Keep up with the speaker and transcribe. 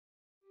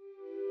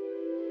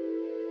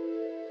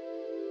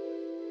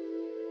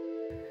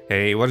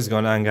Hey, what is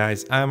going on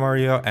guys? I'm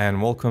Mario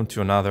and welcome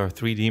to another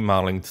 3D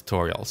modeling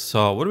tutorial.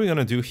 So what we're going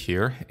to do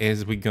here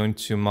is we're going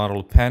to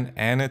model a pen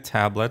and a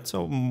tablet,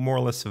 so more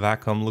or less a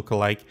vacuum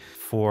lookalike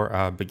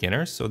for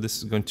beginners. So this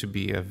is going to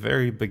be a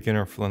very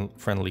beginner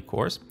friendly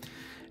course.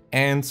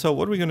 And so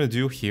what we're going to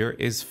do here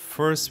is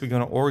first we're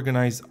going to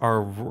organize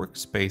our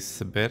workspace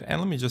a bit, and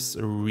let me just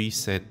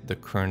reset the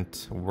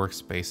current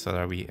workspace so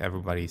that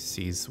everybody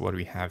sees what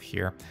we have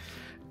here.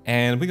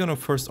 And we're going to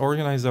first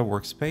organize our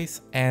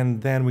workspace,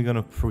 and then we're going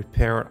to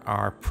prepare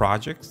our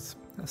projects.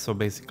 So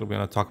basically we're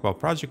going to talk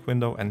about project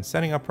window and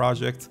setting up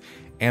projects,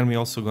 and we're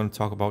also going to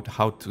talk about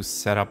how to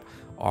set up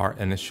our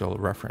initial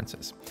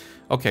references.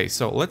 Okay,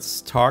 so let's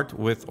start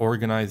with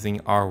organizing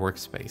our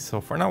workspace.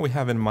 So for now we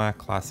have in Maya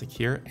Classic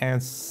here,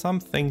 and some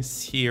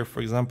things here,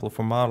 for example,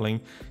 for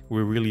modeling,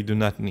 we really do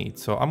not need.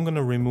 So I'm going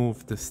to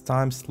remove this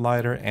time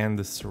slider and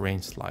this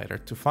range slider.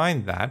 To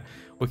find that,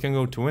 we can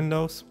go to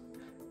Windows,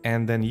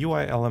 and then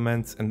UI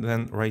elements, and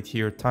then right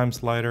here time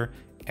slider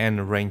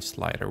and range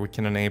slider. We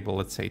can enable,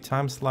 let's say,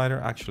 time slider,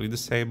 actually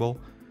disable.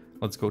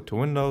 Let's go to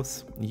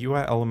Windows,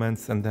 UI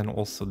elements, and then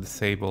also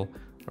disable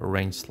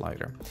range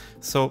slider.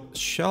 So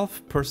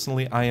shelf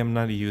personally I am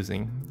not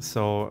using,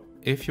 so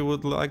if you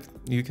would like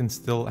you can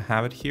still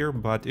have it here,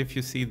 but if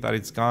you see that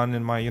it's gone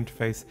in my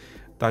interface,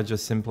 that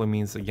just simply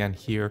means again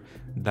here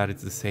that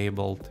it's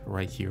disabled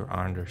right here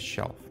under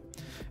shelf.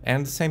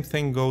 And the same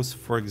thing goes,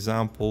 for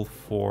example,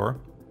 for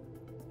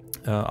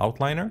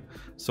outliner.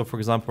 So for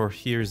example,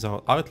 here's our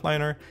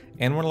outliner,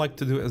 and what I like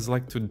to do is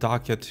like to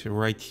dock it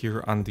right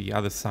here on the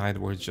other side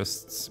where it's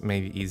just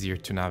maybe easier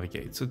to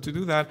navigate. So to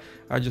do that,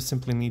 I just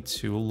simply need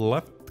to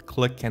left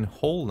click and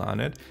hold on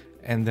it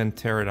and then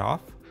tear it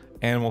off.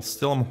 And while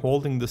still I'm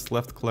holding this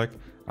left click,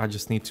 I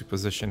just need to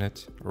position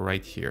it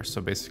right here.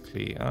 So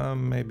basically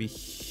maybe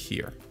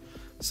here.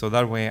 So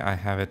that way I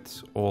have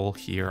it all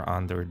here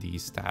under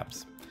these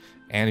tabs.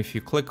 And if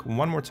you click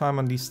one more time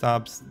on these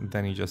tabs,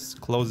 then you just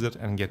close it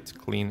and get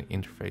clean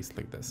interface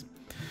like this.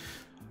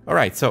 All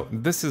right, so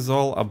this is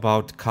all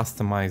about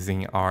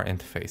customizing our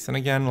interface. And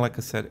again, like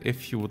I said,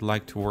 if you would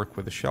like to work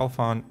with a shelf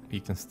on, you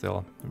can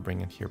still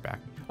bring it here back.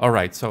 All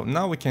right, so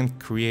now we can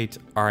create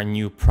our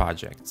new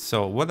project.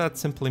 So what that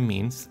simply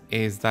means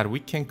is that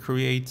we can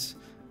create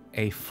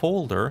a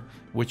folder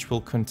which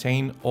will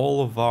contain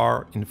all of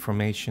our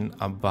information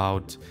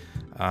about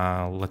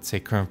let's say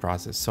current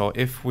process. So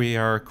if we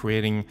are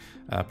creating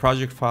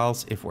project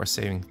files, if we're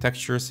saving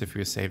textures, if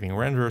we're saving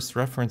renders,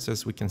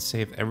 references, we can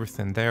save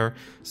everything there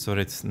so that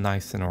it's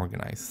nice and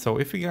organized. So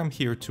if we come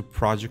here to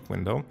project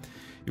window,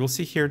 you will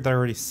see here that I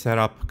already set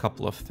up a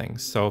couple of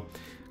things. So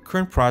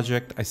current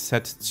project I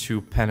set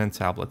to pen and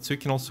tablet. So you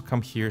can also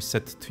come here,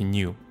 set to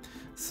new.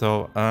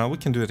 So we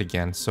can do it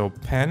again. So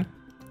pen,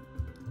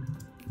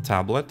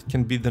 tablet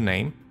can be the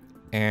name.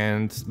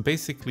 And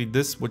basically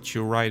this, what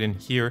you write in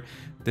here,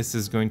 this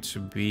is going to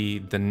be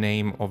the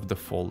name of the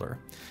folder.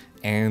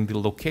 And the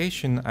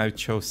location I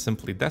chose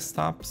simply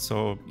desktop,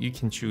 so you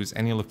can choose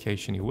any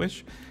location you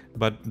wish,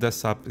 but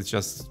desktop is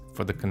just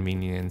for the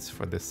convenience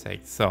for this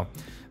sake. So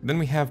then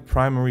we have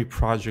primary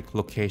project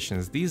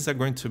locations. These are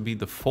going to be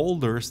the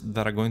folders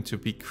that are going to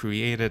be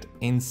created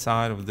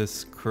inside of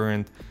this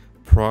current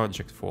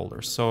project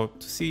folder. So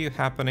to see it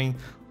happening,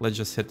 let's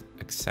just hit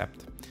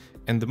accept.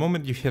 And the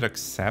moment you hit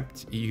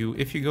accept,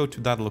 if you go to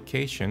that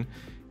location,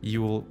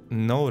 you will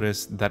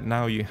notice that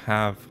now you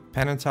have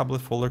pen and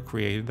tablet folder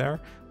created there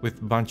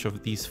with a bunch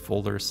of these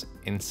folders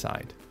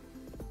inside.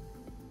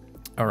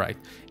 All right,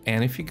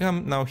 and if you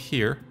come now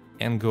here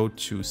and go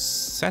to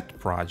set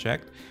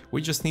project,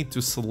 we just need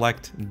to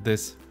select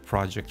this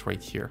project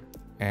right here.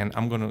 And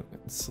I'm gonna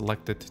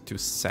select it to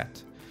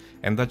set.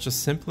 And that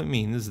just simply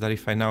means that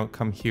if I now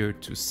come here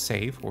to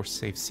save or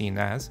save scene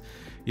as,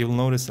 you'll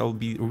notice I'll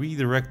be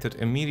redirected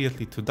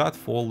immediately to that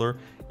folder,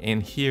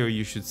 and here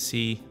you should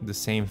see the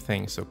same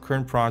thing. So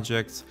current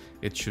projects,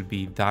 it should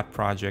be that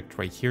project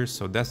right here.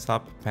 So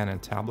desktop, pen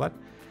and tablet.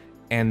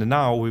 And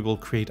now we will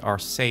create our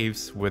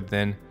saves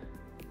within,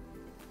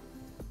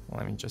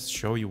 let me just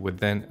show you,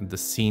 within the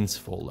scenes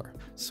folder.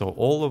 So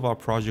all of our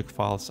project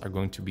files are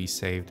going to be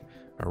saved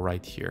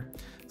right here.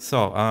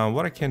 So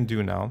what I can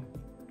do now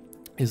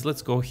is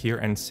let's go here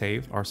and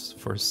save our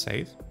first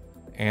save.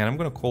 And I'm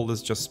going to call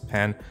this just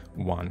pen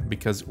 1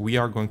 because we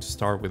are going to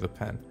start with a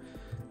pen.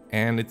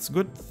 And it's a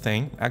good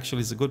thing,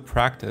 actually it's a good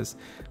practice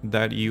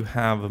that you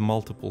have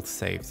multiple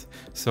saves.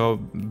 So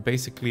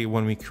basically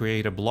when we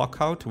create a block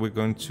out, we're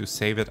going to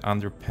save it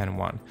under pen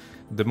 1.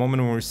 The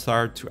moment when we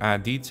start to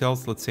add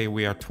details, let's say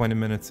we are 20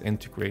 minutes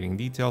into creating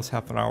details,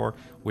 half an hour,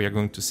 we are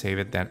going to save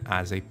it then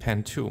as a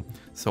pen 2.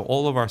 So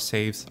all of our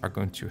saves are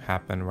going to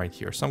happen right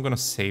here. So I'm going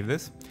to save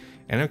this.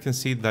 And you can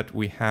see that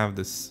we have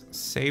this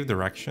save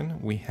direction.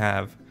 We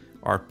have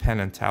our pen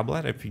and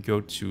tablet. If you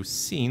go to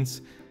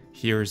scenes,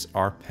 here's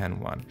our pen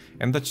 1.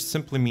 And that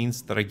simply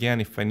means that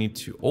again, if I need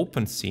to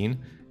open scene,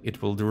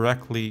 it will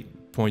directly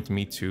point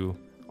me to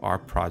our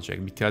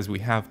project because we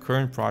have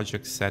current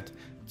project set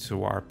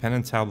to our pen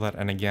and tablet.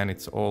 And again,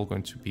 it's all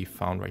going to be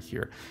found right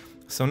here.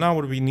 So now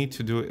what we need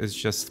to do is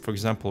just, for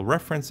example,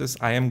 references.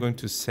 I am going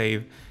to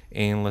save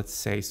in, let's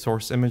say,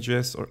 source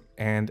images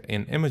and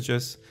in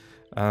images.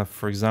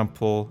 For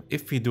example,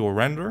 if we do a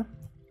render,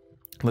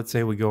 let's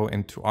say we go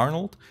into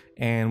Arnold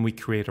and we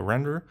create a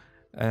render.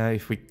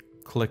 If we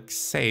click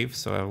save,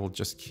 so I will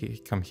just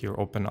come here,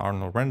 open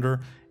Arnold render.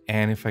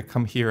 And if I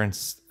come here and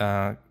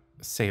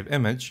save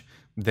image,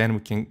 then we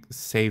can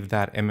save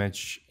that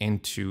image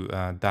into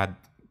that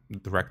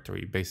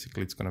directory.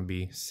 Basically, it's going to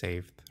be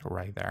saved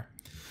right there.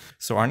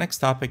 So our next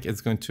topic is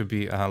going to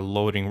be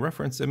loading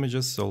reference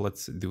images. So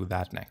let's do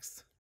that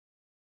next.